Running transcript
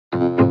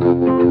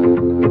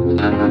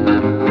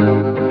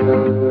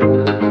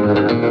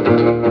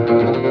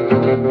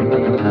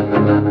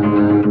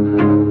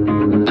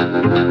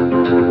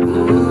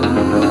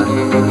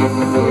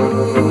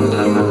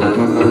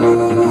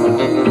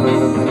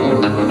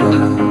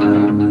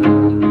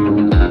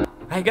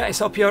guys,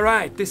 hope you're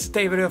right. This is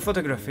David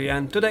Photography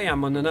and today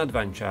I'm on an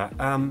adventure.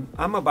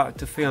 I'm about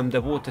to film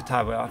the water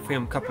tower I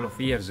filmed a couple of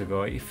years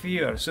ago. If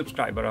you're a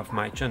subscriber of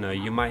my channel,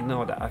 you might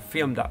know that I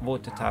filmed that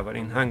water tower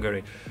in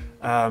Hungary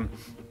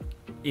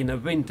in a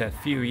winter a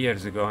few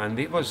years ago, and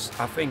it was,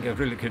 I think, a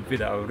really good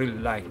video. I really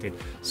liked it.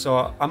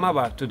 So I'm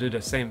about to do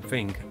the same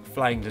thing,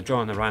 flying the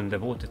drone around the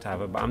water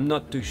tower, but I'm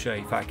not too sure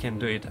if I can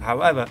do it.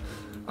 However,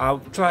 I'll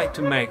try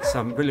to make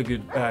some really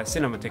good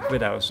cinematic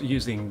videos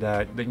using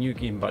the new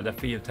gimbal, the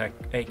Fimi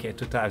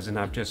AK2000.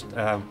 I've just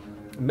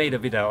made a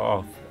video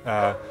of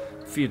a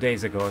few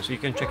days ago, so you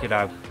can check it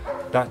out.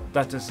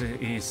 That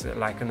is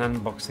like an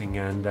unboxing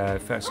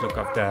and first look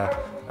of the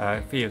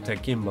Fimi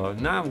gimbal.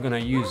 Now I'm gonna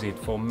use it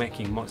for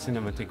making more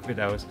cinematic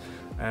videos,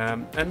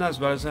 and as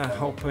well as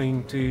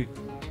hoping to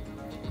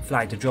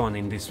fly the drone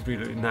in this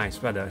really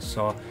nice weather.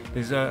 So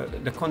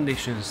the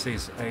conditions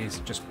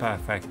is just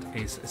perfect.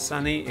 It's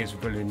sunny, it's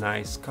really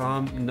nice,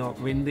 calm, not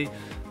windy.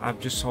 I'm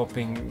just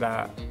hoping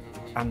that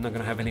I'm not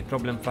gonna have any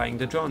problem flying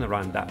the drone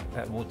around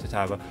that water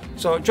tower.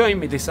 So join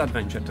me this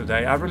adventure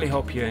today. I really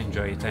hope you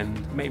enjoy it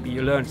and maybe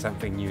you learn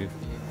something new.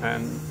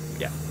 And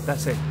yeah,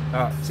 that's it.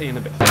 See you in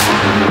a bit.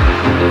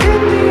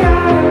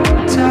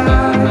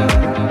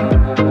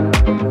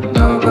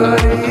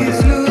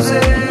 Nobody's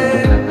losing.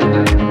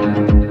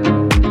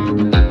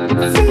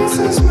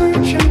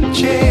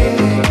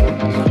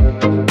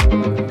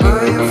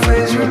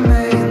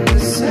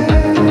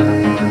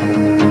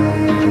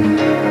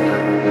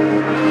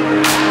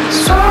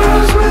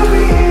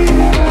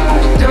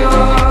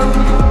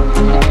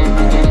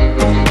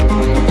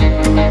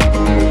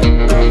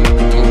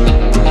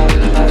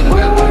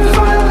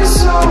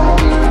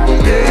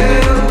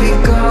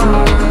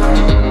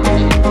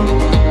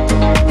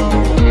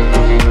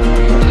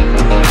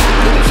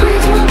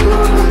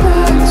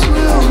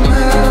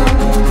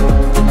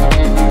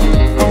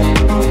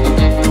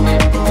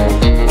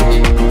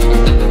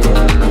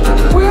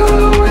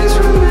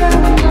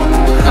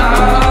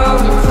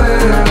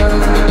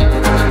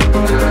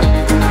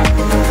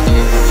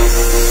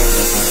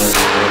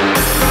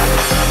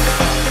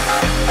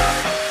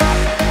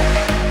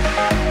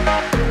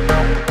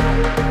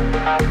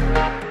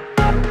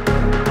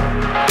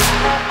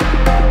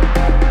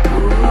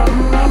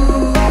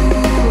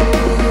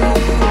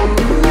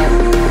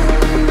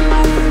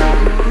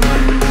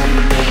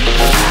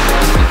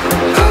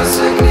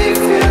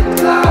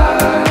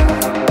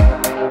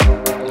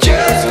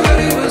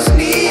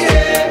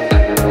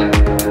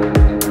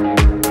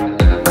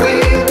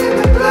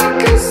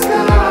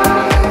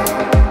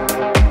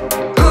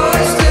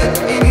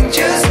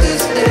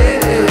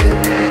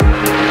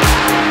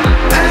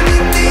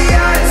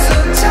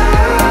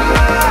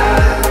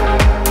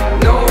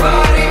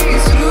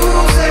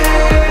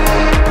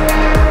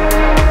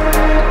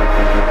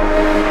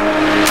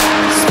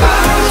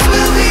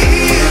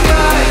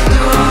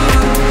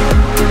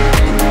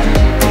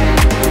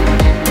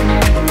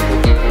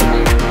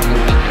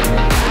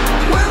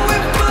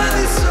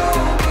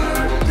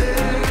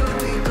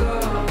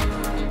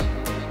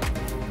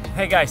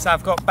 Hey guys,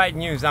 I've got bad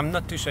news. I'm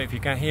not too sure if you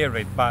can hear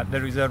it, but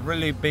there is a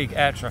really big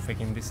air traffic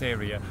in this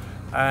area.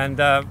 And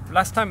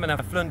last time when I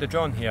flew the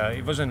drone here,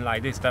 it wasn't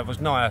like this. There was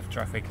no air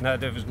traffic. No,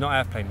 there was no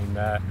airplane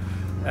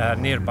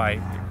in nearby.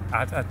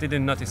 I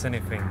didn't notice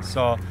anything.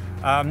 So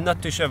I'm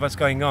not too sure what's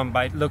going on,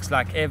 but it looks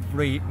like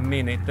every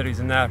minute there is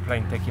an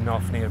airplane taking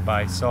off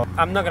nearby. So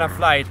I'm not gonna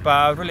fly it, but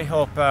I really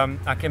hope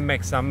I can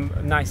make some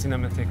nice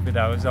cinematic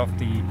videos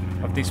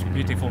of this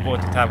beautiful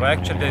water tower.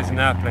 Actually, there's an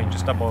airplane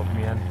just above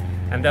me,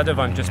 and the other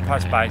one just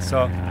passed by,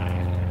 so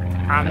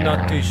I'm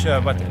not too sure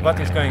what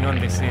is going on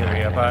in this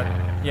area, but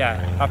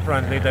yeah,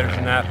 apparently there is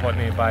an airport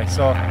nearby.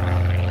 So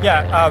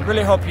yeah, I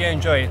really hope you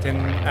enjoy it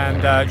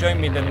and join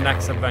me in the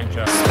next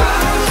adventure.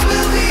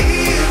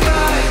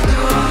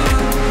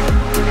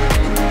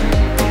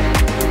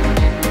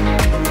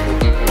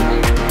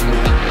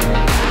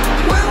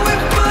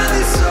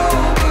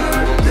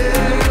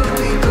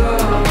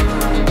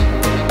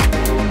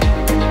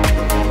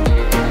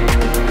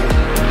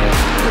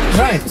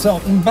 Right,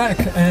 so I'm back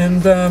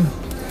and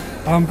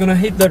I'm gonna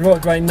hit the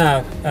road right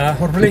now. I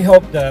really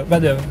hope the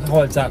weather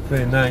holds up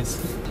really nice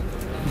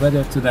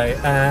weather today,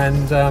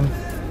 and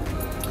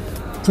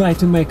try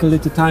to make a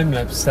little time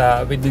lapse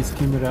with this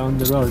camera on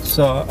the road.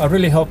 So I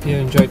really hope you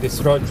enjoy this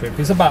road trip.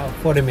 It's about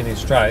 40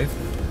 minutes drive,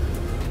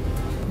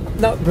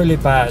 not really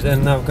bad,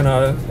 and I'm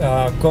gonna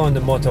go on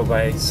the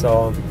motorway,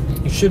 so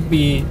it should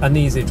be an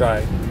easy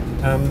drive.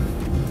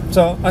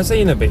 So I'll see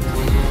you in a bit.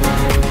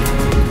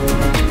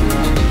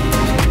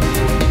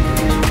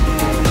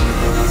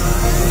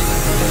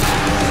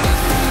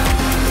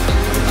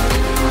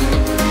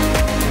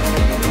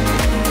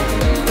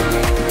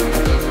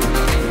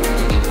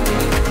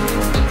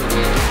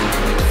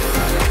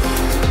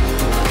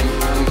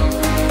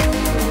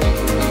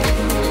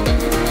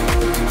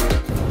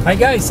 Hi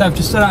guys, I've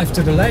just arrived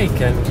to the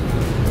lake and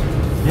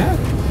yeah,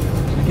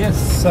 I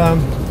guess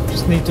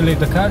just need to leave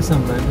the car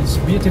somewhere. It's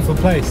a beautiful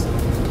place.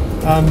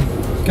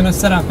 Gonna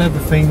set up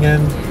everything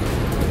and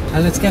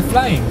let's get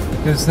flying,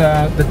 because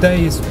the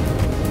day is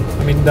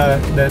I mean,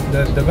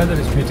 the weather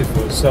is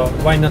beautiful, so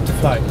why not to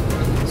fly?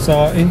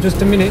 So in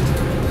just a minute,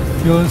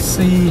 you'll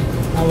see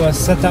how I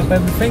set up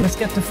everything. Let's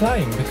get to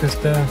flying because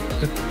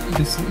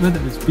this weather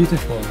is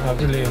beautiful. I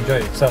really enjoy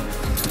it. So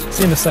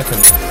see you in a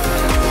second.